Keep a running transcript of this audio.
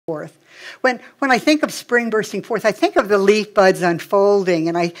forth. When I think of spring bursting forth, I think of the leaf buds unfolding,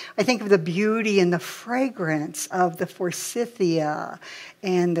 and I think of the beauty and the fragrance of the forsythia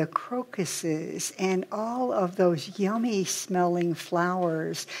and the crocuses and all of those yummy smelling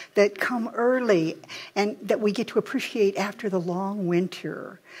flowers that come early and that we get to appreciate after the long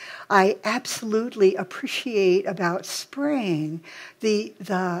winter. I absolutely appreciate about spring the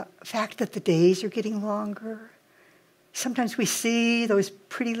fact that the days are getting longer. Sometimes we see those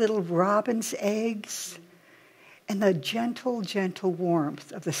pretty little robin's eggs and the gentle, gentle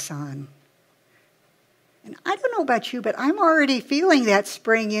warmth of the sun. And I don't know about you, but I'm already feeling that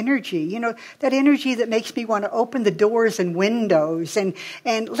spring energy, you know, that energy that makes me want to open the doors and windows and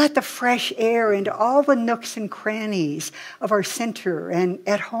let the fresh air into all the nooks and crannies of our center and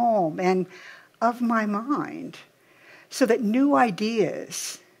at home and of my mind, so that new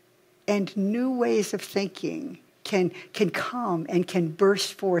ideas and new ways of thinking can come and can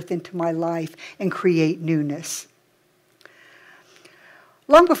burst forth into my life and create newness.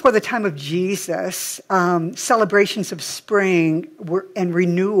 Long before the time of Jesus, celebrations of spring and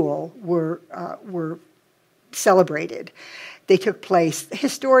renewal were celebrated. They took place.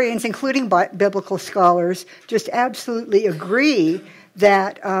 Historians, including biblical scholars, just absolutely agree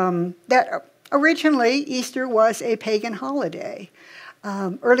that originally Easter was a pagan holiday.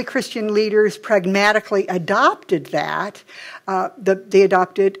 Early Christian leaders pragmatically adopted that. They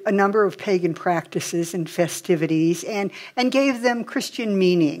adopted a number of pagan practices and festivities and gave them Christian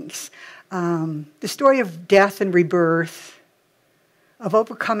meanings. The story of death and rebirth, of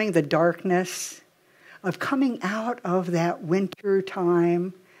overcoming the darkness, of coming out of that winter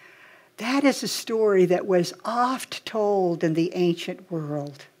time, that is a story that was oft told in the ancient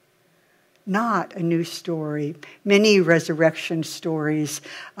world. Not a new story. Many resurrection stories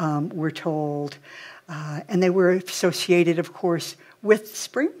were told, and they were associated, of course, with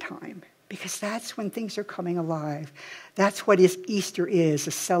springtime, because that's when things are coming alive. That's what Easter is,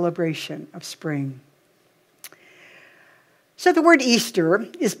 a celebration of spring. So the word Easter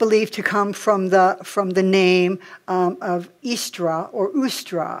is believed to come from the name of Istra or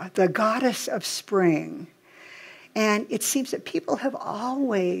Ustra, the goddess of spring. And it seems that people have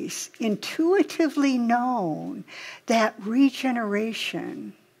always intuitively known that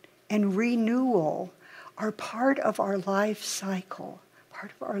regeneration and renewal are part of our life cycle.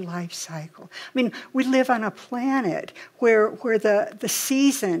 I mean, we live on a planet where the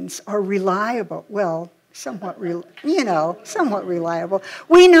seasons are reliable. Well, somewhat reliable.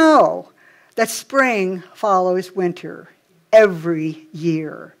 We know that spring follows winter every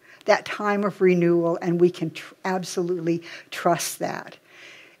year. That time of renewal, and we can absolutely trust that.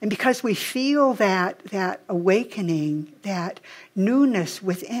 And because we feel that awakening, that newness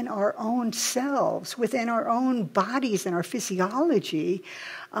within our own selves, within our own bodies and our physiology,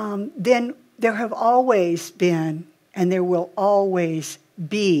 then there have always been, and there will always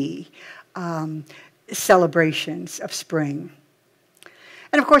be, celebrations of spring.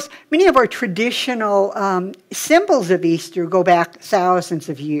 And of course, many of our traditional symbols of Easter go back thousands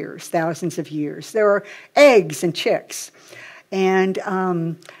of years. There are eggs and chicks. And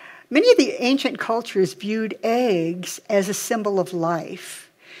many of the ancient cultures viewed eggs as a symbol of life.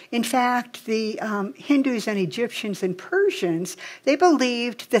 In fact, the Hindus and Egyptians and Persians, they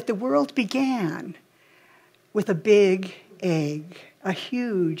believed that the world began with a big egg, a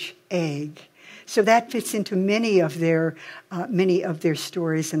huge egg. So that fits into many of their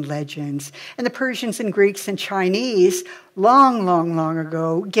stories and legends. And the Persians and Greeks and Chinese, long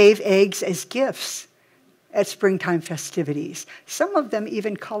ago, gave eggs as gifts at springtime festivities. Some of them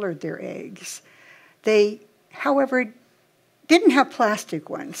even colored their eggs. They, however, didn't have plastic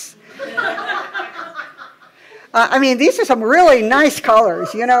ones. These are some really nice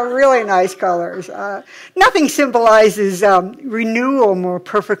colors, really nice colors. Nothing symbolizes renewal more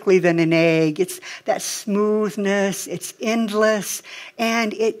perfectly than an egg. It's that smoothness, it's endless,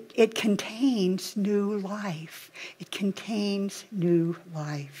 and it contains new life.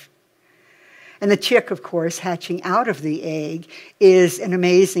 And the chick, of course, hatching out of the egg is an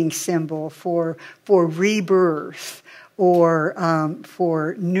amazing symbol for rebirth or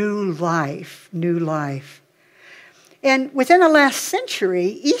for new life. And within the last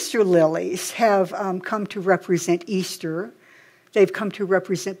century, Easter lilies have come to represent Easter. They've come to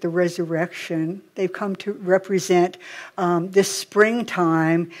represent the resurrection. They've come to represent this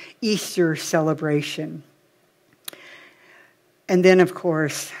springtime Easter celebration. And then, of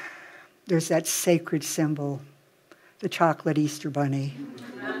course, there's that sacred symbol, the chocolate Easter bunny.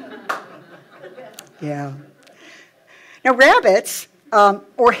 Yeah. Now, rabbits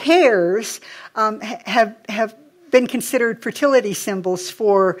or hares have been considered fertility symbols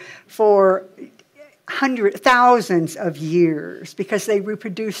for thousands of years because they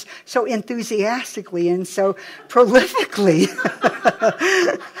reproduce so enthusiastically and so prolifically.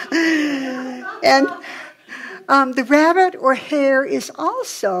 And the rabbit or hare is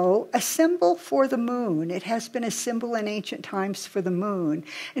also a symbol for the moon. It has been a symbol in ancient times for the moon.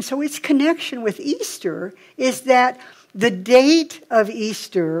 And so its connection with Easter is that the date of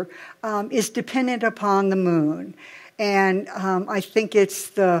Easter is dependent upon the moon. And I think it's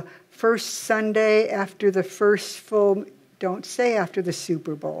the first Sunday after the first full, don't say after the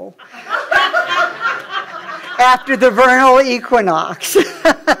Super Bowl, after the vernal equinox.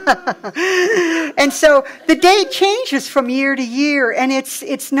 And so the date changes from year to year, and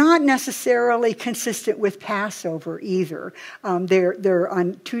it's not necessarily consistent with Passover either. They're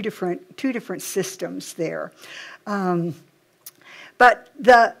on two different systems there. But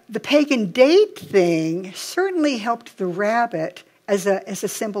the pagan date thing certainly helped the rabbit as a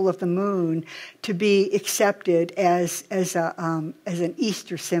symbol of the moon to be accepted as an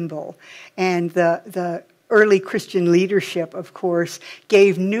Easter symbol. And the early Christian leadership, of course,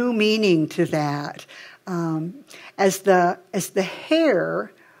 gave new meaning to that. As the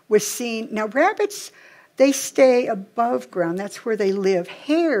hare was seen, now rabbits, they stay above ground. That's where they live.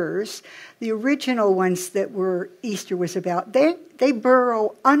 Hares, the original ones that Easter was about, they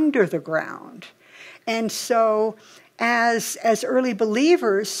burrow under the ground. And so as early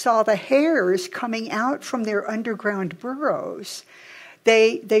believers saw the hares coming out from their underground burrows,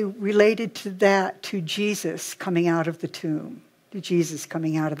 they related to Jesus coming out of the tomb,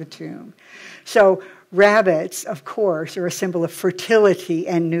 So rabbits, of course, are a symbol of fertility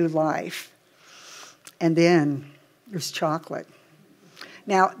and new life. And then there's chocolate.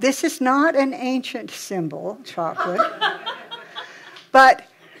 Now, this is not an ancient symbol, chocolate, but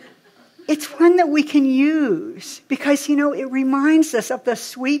it's one that we can use because, it reminds us of the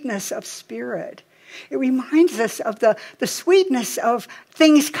sweetness of spirit. It reminds us of the sweetness of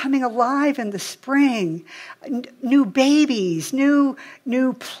things coming alive in the spring, new babies, new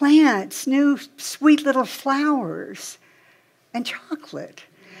plants, new sweet little flowers, and chocolate.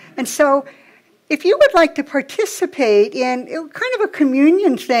 And so if you would like to participate in kind of a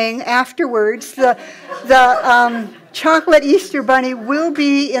communion thing afterwards, the chocolate Easter bunny will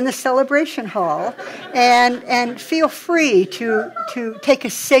be in the celebration hall, and feel free to take a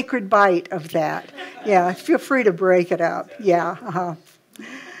sacred bite of that. Yeah, feel free to break it up. Yeah.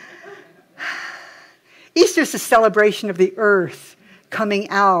 Easter is a celebration of the earth coming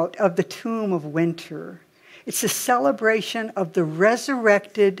out of the tomb of winter. It's a celebration of the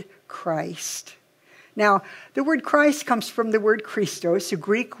resurrected Christ. Now, the word Christ comes from the word Christos, a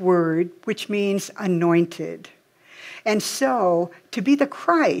Greek word which means anointed. And so, to be the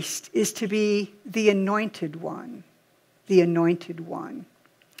Christ is to be the anointed one. The anointed one.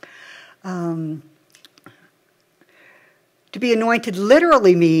 To be anointed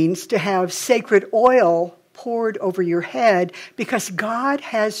literally means to have sacred oil poured over your head because God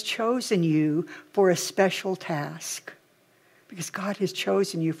has chosen you for a special task. Because God has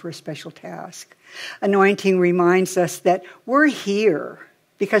chosen you for a special task. Anointing reminds us that we're here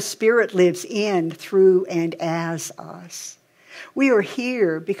because Spirit lives in, through, and as us. We are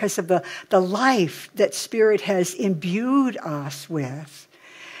here because of the life that Spirit has imbued us with.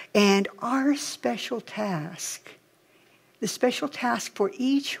 And our special task, the special task for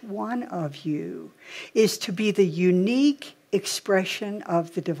each one of you, is to be the unique expression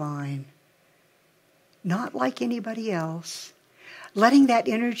of the divine. Not like anybody else. Letting that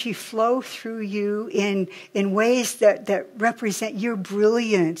energy flow through you in ways that represent your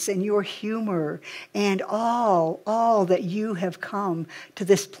brilliance and your humor and all that you have come to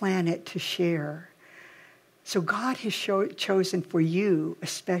this planet to share. So God has chosen for you a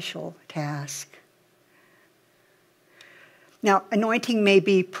special task. Now, anointing may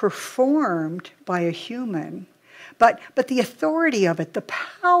be performed by a human, but the authority of it, the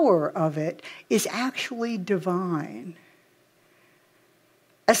power of it, is actually divine.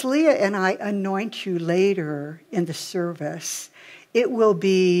 As Leah and I anoint you later in the service, we'll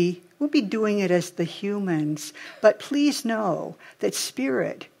be doing it as the humans, but please know that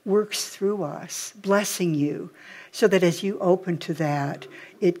Spirit works through us, blessing you, so that as you open to that,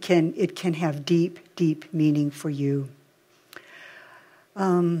 it can have deep, deep meaning for you.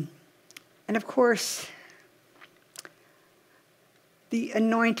 And of course, the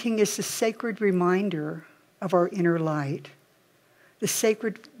anointing is a sacred reminder of our inner light. The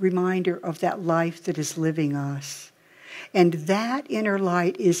sacred reminder of that life that is living us. And that inner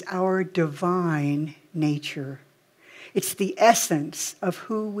light is our divine nature. It's the essence of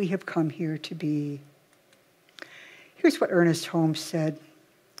who we have come here to be. Here's what Ernest Holmes said.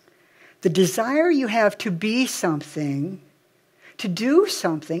 The desire you have to be something, to do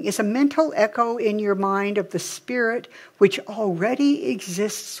something, is a mental echo in your mind of the spirit which already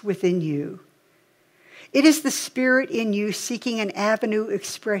exists within you. It is the spirit in you seeking an avenue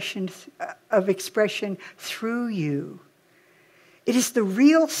of expression through you. It is the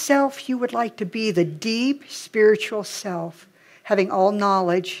real self you would like to be, the deep spiritual self, having all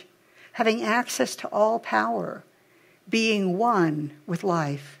knowledge, having access to all power, being one with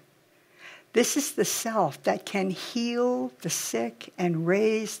life. This is the self that can heal the sick and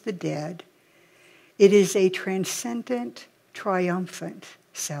raise the dead. It is a transcendent, triumphant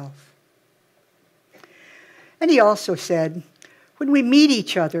self. And he also said, when we meet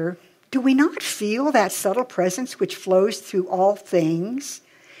each other, do we not feel that subtle presence which flows through all things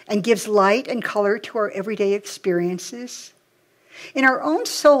and gives light and color to our everyday experiences? In our own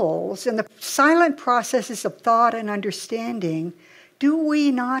souls, in the silent processes of thought and understanding, do we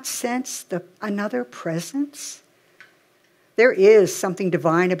not sense another presence? There is something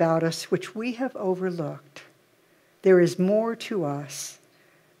divine about us which we have overlooked. There is more to us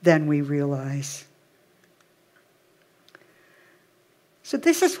than we realize. So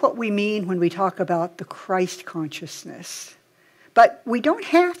this is what we mean when we talk about the Christ consciousness. But we don't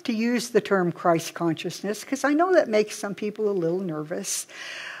have to use the term Christ consciousness, because I know that makes some people a little nervous.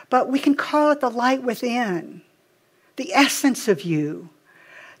 But we can call it the light within, the essence of you,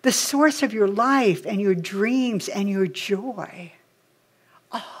 the source of your life and your dreams and your joy.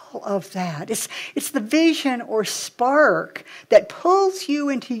 All of that. It's the vision or spark that pulls you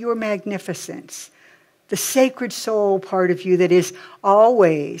into your magnificence, the sacred soul part of you that is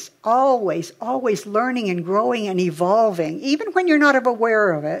always, always, always learning and growing and evolving, even when you're not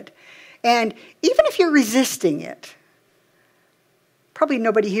aware of it. And even if you're resisting it, probably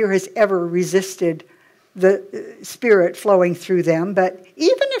nobody here has ever resisted the spirit flowing through them, but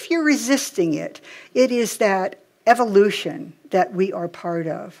even if you're resisting it, it is that evolution that we are part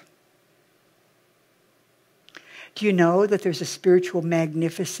of. Do you know that there's a spiritual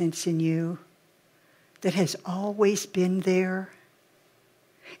magnificence in you that has always been there?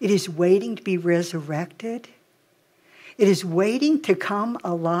 It is waiting to be resurrected. It is waiting to come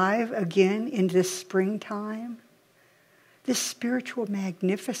alive again in this springtime. This spiritual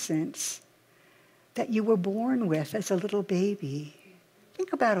magnificence that you were born with as a little baby.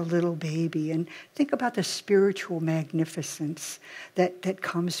 Think about a little baby and think about the spiritual magnificence that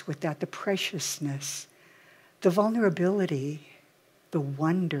comes with that, the preciousness, the vulnerability, the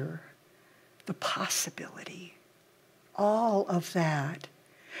wonder, the possibility. All of that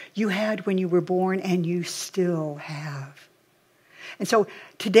you had when you were born and you still have. And so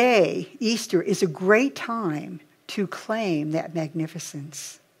today, Easter, is a great time to claim that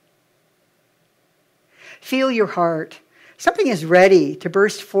magnificence. Feel your heart. Something is ready to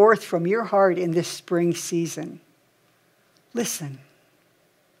burst forth from your heart in this spring season. Listen.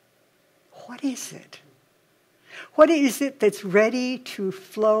 What is it? What is it that's ready to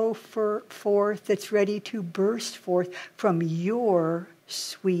flow forth, that's ready to burst forth from your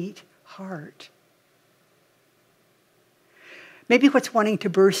sweet heart? Maybe what's wanting to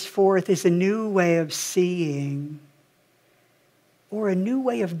burst forth is a new way of seeing, or a new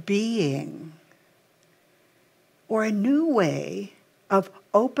way of being, or a new way of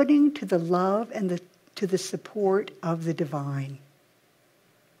opening to the love and to the support of the divine.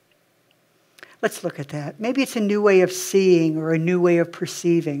 Let's look at that. Maybe it's a new way of seeing or a new way of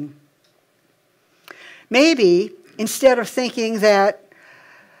perceiving. Maybe instead of thinking that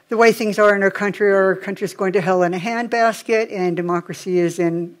the way things are in our country is going to hell in a handbasket and democracy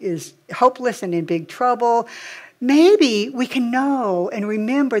is hopeless and in big trouble, maybe we can know and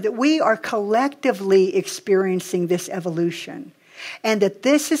remember that we are collectively experiencing this evolution, and that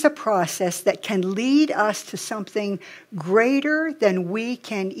this is a process that can lead us to something greater than we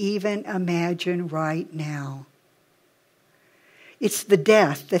can even imagine right now. It's the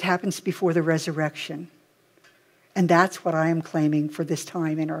death that happens before the resurrection. And that's what I am claiming for this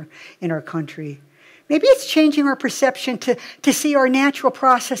time in our country. Maybe it's changing our perception to see our natural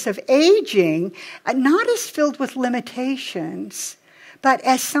process of aging not as filled with limitations, but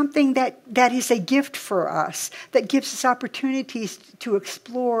as something that is a gift for us, that gives us opportunities to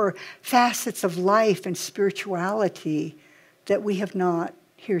explore facets of life and spirituality that we have not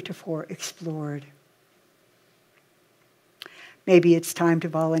heretofore explored. Maybe it's time to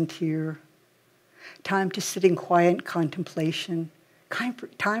volunteer, time to sit in quiet contemplation,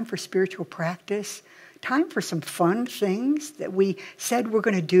 time for spiritual practice, time for some fun things that we said we're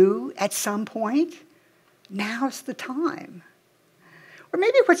going to do at some point. Now's the time. Or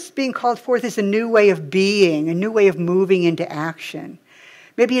maybe what's being called forth is a new way of being, a new way of moving into action.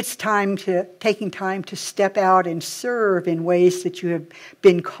 Maybe it's taking time to step out and serve in ways that you have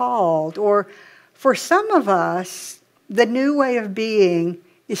been called. Or for some of us, the new way of being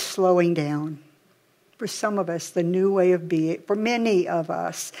is slowing down. For some of us, the new way of being, for many of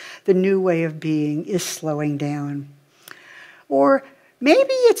us, the new way of being is slowing down. Or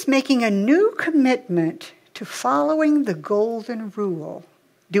maybe it's making a new commitment to following the golden rule.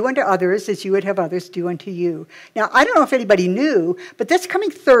 Do unto others as you would have others do unto you. Now, I don't know if anybody knew, but this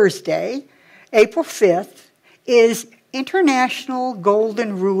coming Thursday, April 5th, is International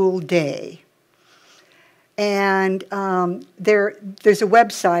Golden Rule Day. And there's a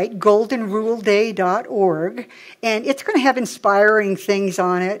website, goldenruleday.org, and it's going to have inspiring things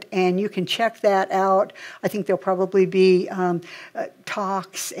on it, and you can check that out. I think there'll probably be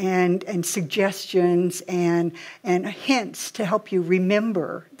talks and suggestions and hints to help you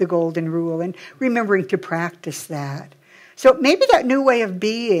remember the golden rule and remembering to practice that. So maybe that new way of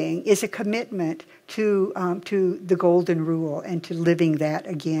being is a commitment to the golden rule and to living that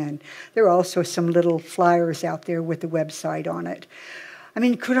again. There are also some little flyers out there with the website on it. I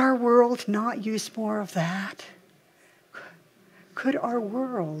mean, could our world not use more of that? Could our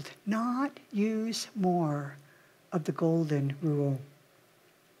world not use more of the golden rule?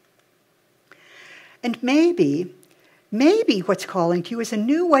 And maybe what's calling to you is a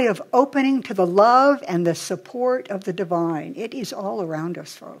new way of opening to the love and the support of the divine. It is all around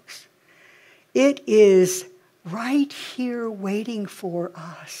us, folks. It is right here waiting for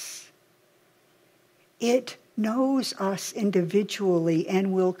us. It knows us individually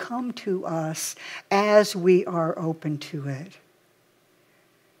and will come to us as we are open to it.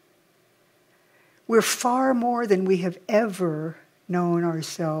 We're far more than we have ever known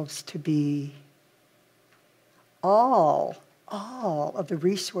ourselves to be. All of the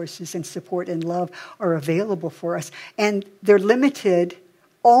resources and support and love are available for us, and they're limited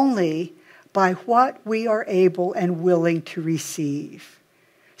only by what we are able and willing to receive.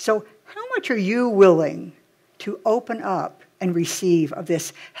 So how much are you willing to open up and receive of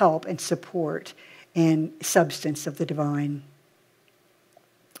this help and support and substance of the divine?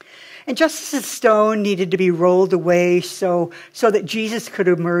 And just as the stone needed to be rolled away so that Jesus could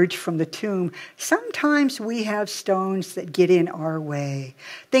emerge from the tomb, sometimes we have stones that get in our way,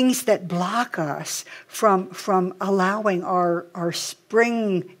 things that block us from allowing our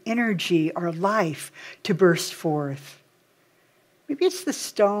spring energy, our life, to burst forth. Maybe it's the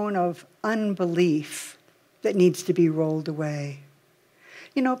stone of unbelief that needs to be rolled away.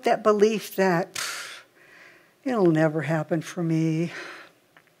 You know, that belief that it'll never happen for me.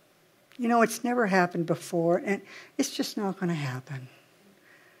 You know, it's never happened before, and it's just not going to happen.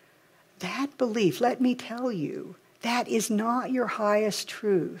 That belief, let me tell you, that is not your highest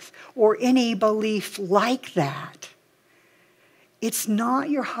truth, or any belief like that. It's not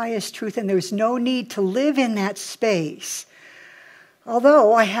your highest truth, and there's no need to live in that space.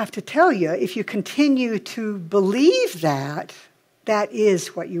 Although, I have to tell you, if you continue to believe that, that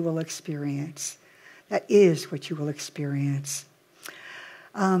is what you will experience. That is what you will experience.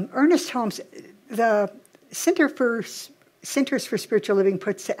 Ernest Holmes, the Centers for Spiritual Living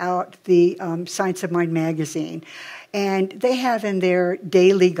puts out the Science of Mind magazine, and they have in their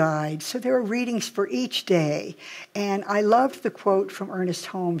daily guide. So there are readings for each day, and I loved the quote from Ernest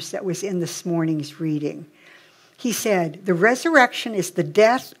Holmes that was in this morning's reading. He said, "The resurrection is the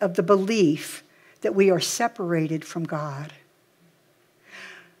death of the belief that we are separated from God."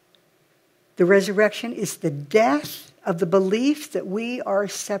 The resurrection is the death of the belief that we are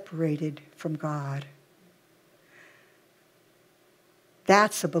separated from God.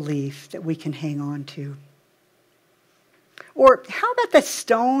 That's a belief that we can hang on to. Or how about the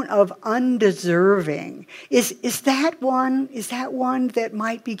stone of undeserving? Is that one that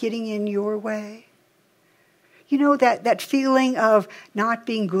might be getting in your way? You know, that feeling of not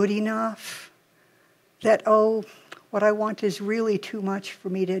being good enough, that, what I want is really too much for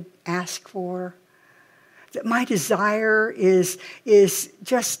me to ask for. That my desire is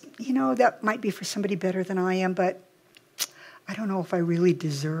just, that might be for somebody better than I am, but I don't know if I really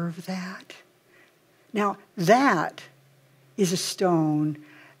deserve that. Now, that is a stone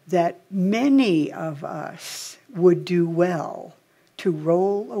that many of us would do well to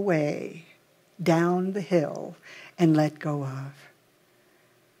roll away down the hill and let go of.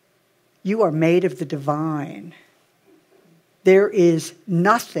 You are made of the divine. There is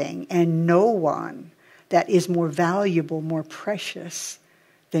nothing and no one that is more valuable, more precious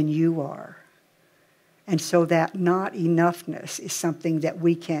than you are. And so that not enoughness is something that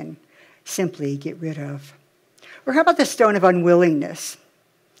we can simply get rid of. Or how about the stone of unwillingness?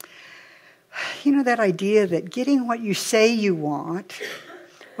 You know, that idea that getting what you say you want,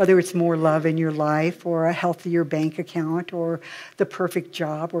 whether it's more love in your life or a healthier bank account or the perfect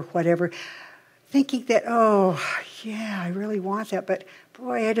job or whatever, thinking that, oh, yeah, I really want that, but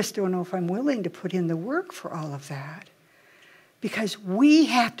boy, I just don't know if I'm willing to put in the work for all of that. Because we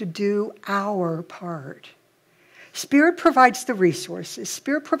have to do our part. Spirit provides the resources.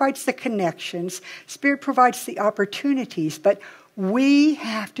 Spirit provides the connections. Spirit provides the opportunities. But we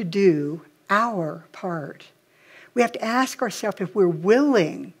have to do our part. We have to ask ourselves if we're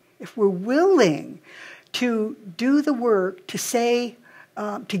willing to do the work to say,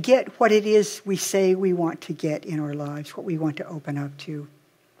 to get what it is we say we want to get in our lives, what we want to open up to.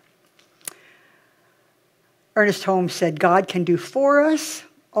 Ernest Holmes said, God can do for us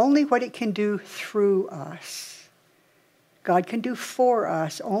only what it can do through us. God can do for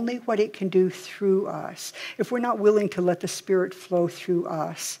us only what it can do through us. If we're not willing to let the Spirit flow through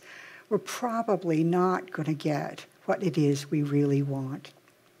us, we're probably not going to get what it is we really want.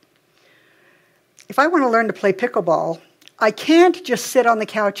 If I want to learn to play pickleball, I can't just sit on the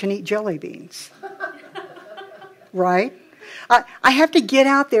couch and eat jelly beans. Right? I have to get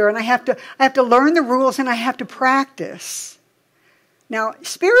out there and I have to learn the rules and I have to practice. Now,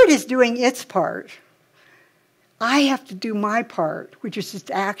 Spirit is doing its part. I have to do my part, which is just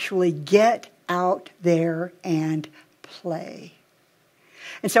to actually get out there and play.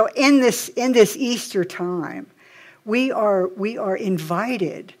 And so in this Easter time, we are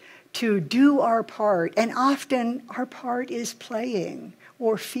invited to do our part, and often our part is playing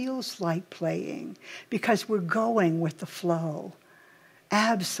or feels like playing because we're going with the flow.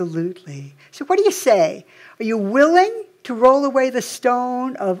 Absolutely. So what do you say? Are you willing to roll away the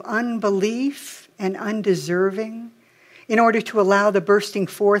stone of unbelief and undeserving in order to allow the bursting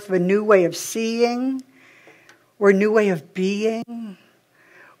forth of a new way of seeing or a new way of being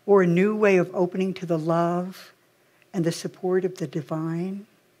or a new way of opening to the love and the support of the divine?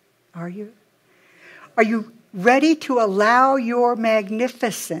 Are you? Are you ready to allow your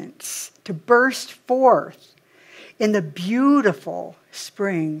magnificence to burst forth in the beautiful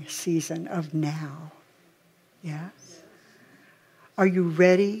spring season of now? Yes? Are you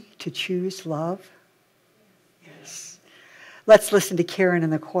ready to choose love? Yes. Let's listen to Karen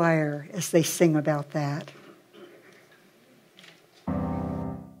and the choir as they sing about that.